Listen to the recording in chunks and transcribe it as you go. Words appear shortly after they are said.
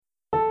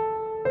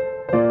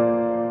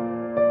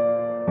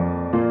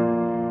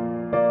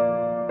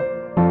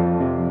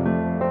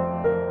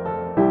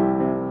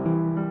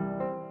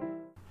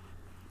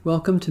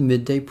Welcome to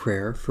Midday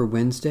Prayer for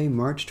Wednesday,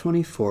 March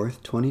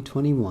 24th,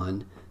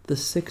 2021, the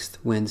 6th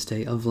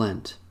Wednesday of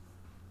Lent.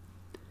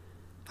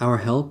 Our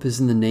help is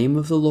in the name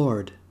of the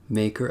Lord,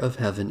 Maker of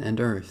heaven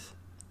and earth.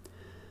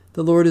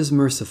 The Lord is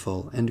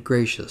merciful and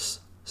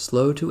gracious,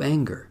 slow to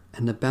anger,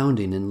 and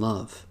abounding in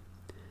love.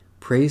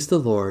 Praise the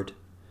Lord.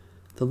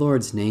 The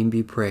Lord's name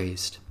be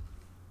praised.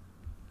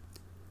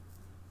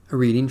 A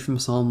reading from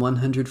Psalm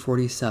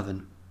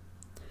 147.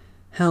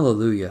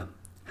 Hallelujah!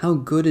 How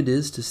good it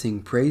is to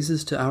sing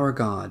praises to our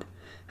God!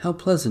 How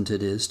pleasant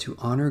it is to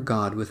honor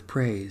God with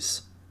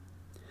praise!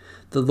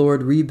 The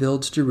Lord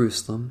rebuilds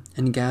Jerusalem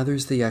and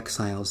gathers the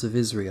exiles of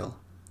Israel.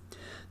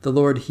 The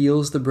Lord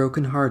heals the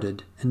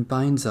brokenhearted and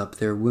binds up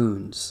their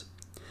wounds.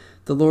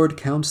 The Lord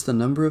counts the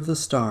number of the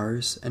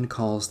stars and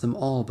calls them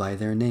all by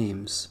their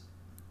names.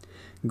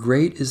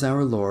 Great is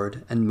our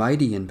Lord and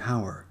mighty in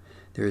power.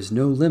 There is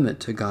no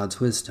limit to God's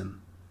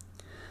wisdom.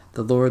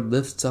 The Lord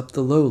lifts up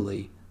the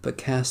lowly, but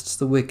casts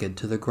the wicked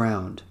to the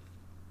ground.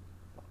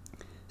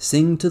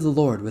 Sing to the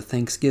Lord with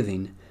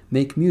thanksgiving,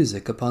 make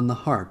music upon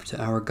the harp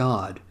to our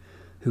God,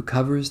 who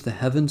covers the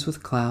heavens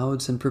with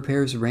clouds and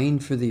prepares rain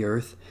for the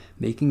earth,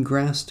 making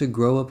grass to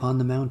grow upon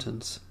the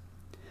mountains.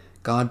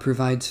 God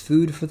provides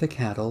food for the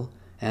cattle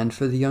and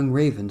for the young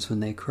ravens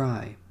when they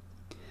cry.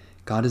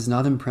 God is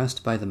not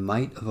impressed by the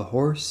might of a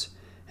horse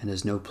and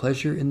has no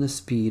pleasure in the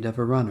speed of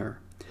a runner,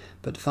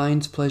 but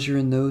finds pleasure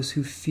in those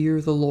who fear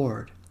the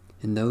Lord,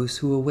 in those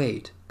who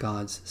await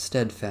God's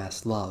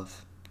steadfast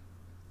love.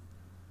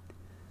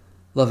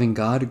 Loving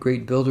God,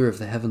 great builder of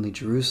the heavenly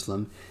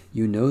Jerusalem,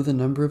 you know the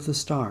number of the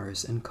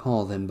stars and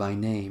call them by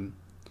name.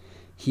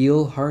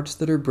 Heal hearts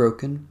that are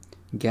broken,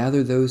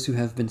 gather those who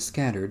have been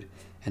scattered,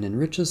 and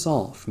enrich us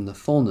all from the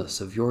fullness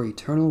of your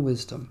eternal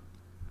wisdom.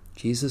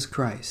 Jesus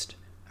Christ,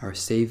 our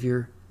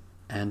Savior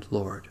and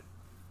Lord.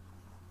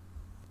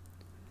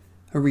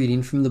 A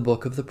reading from the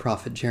book of the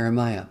prophet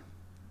Jeremiah.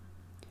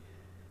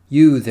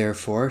 You,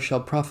 therefore,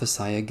 shall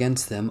prophesy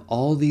against them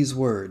all these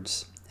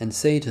words, and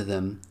say to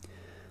them,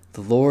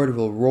 The Lord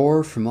will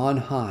roar from on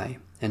high,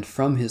 and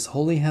from his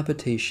holy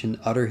habitation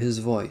utter his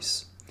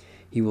voice.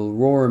 He will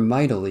roar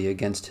mightily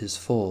against his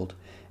fold,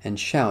 and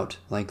shout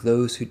like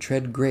those who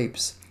tread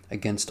grapes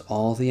against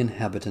all the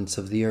inhabitants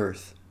of the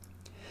earth.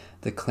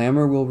 The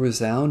clamor will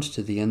resound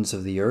to the ends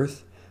of the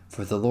earth,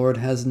 for the Lord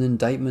has an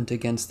indictment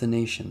against the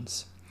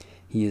nations.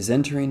 He is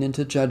entering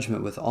into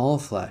judgment with all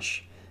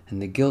flesh,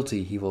 and the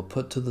guilty he will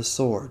put to the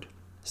sword,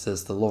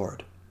 says the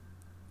Lord.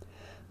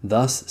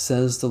 Thus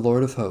says the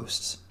Lord of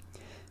hosts,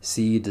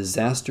 See,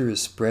 disaster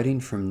is spreading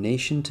from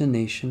nation to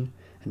nation,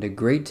 and a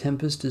great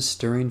tempest is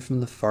stirring from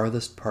the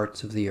farthest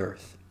parts of the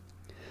earth.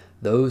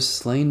 Those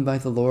slain by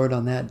the Lord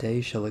on that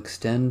day shall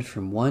extend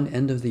from one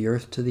end of the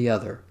earth to the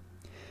other.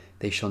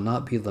 They shall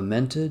not be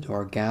lamented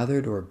or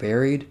gathered or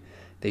buried.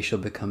 They shall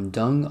become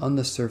dung on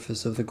the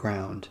surface of the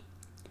ground.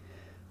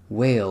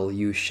 Wail,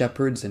 you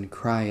shepherds, and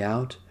cry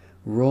out.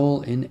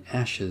 Roll in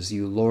ashes,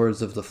 you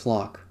lords of the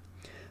flock.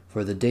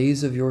 For the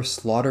days of your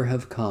slaughter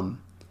have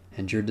come,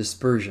 and your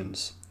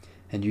dispersions,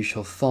 and you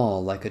shall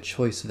fall like a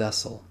choice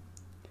vessel.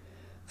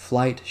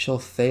 Flight shall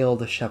fail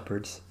the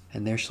shepherds,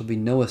 and there shall be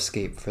no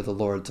escape for the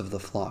lords of the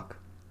flock.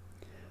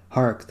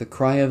 Hark, the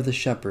cry of the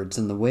shepherds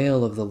and the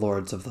wail of the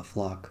lords of the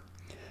flock.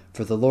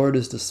 For the Lord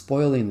is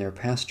despoiling their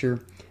pasture,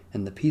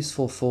 and the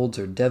peaceful folds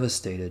are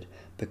devastated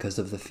because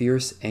of the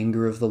fierce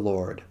anger of the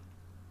Lord.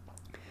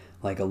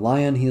 Like a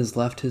lion he has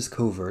left his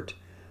covert,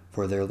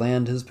 for their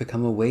land has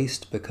become a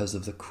waste because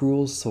of the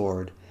cruel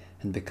sword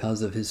and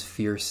because of his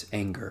fierce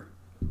anger.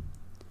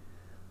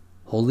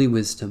 Holy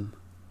wisdom,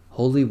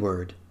 holy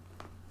word,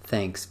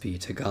 thanks be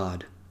to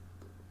God.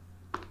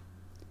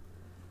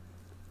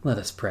 Let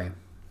us pray.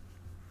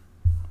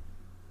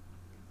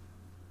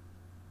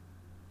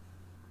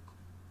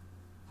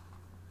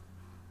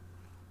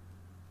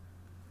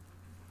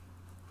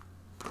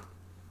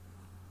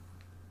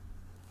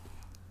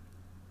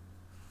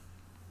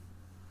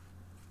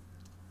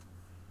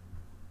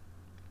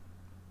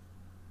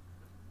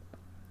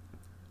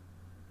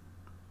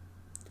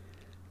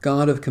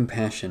 God of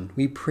compassion,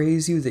 we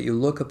praise you that you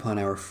look upon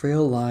our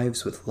frail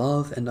lives with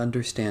love and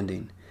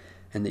understanding,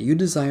 and that you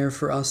desire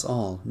for us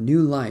all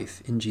new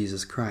life in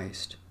Jesus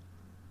Christ.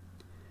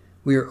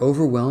 We are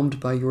overwhelmed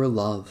by your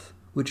love,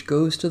 which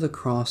goes to the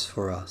cross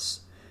for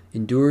us,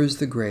 endures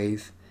the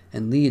grave,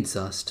 and leads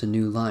us to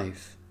new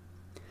life.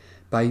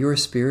 By your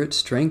Spirit,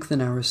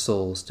 strengthen our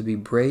souls to be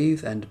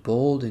brave and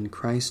bold in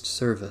Christ's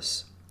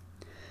service.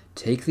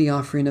 Take the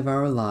offering of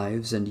our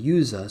lives and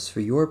use us for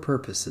your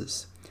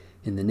purposes,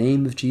 in the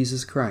name of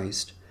Jesus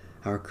Christ,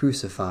 our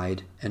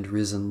crucified and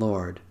risen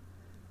Lord.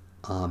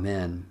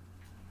 Amen.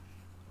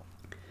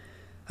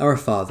 Our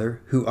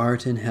Father, who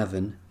art in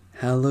heaven,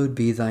 hallowed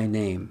be thy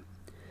name.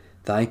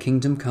 Thy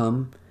kingdom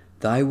come,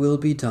 thy will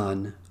be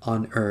done,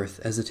 on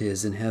earth as it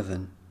is in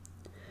heaven.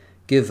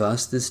 Give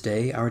us this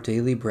day our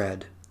daily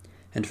bread,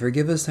 and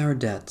forgive us our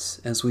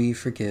debts as we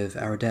forgive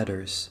our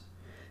debtors.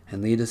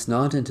 And lead us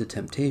not into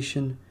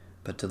temptation,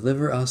 but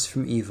deliver us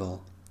from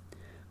evil.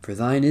 For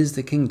thine is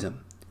the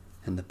kingdom,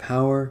 and the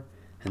power,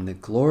 and the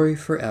glory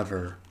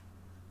forever.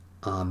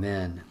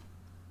 Amen.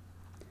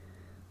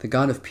 The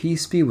God of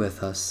peace be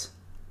with us.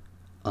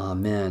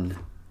 Amen.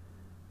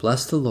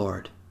 Bless the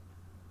Lord.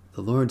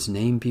 The Lord's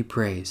name be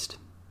praised.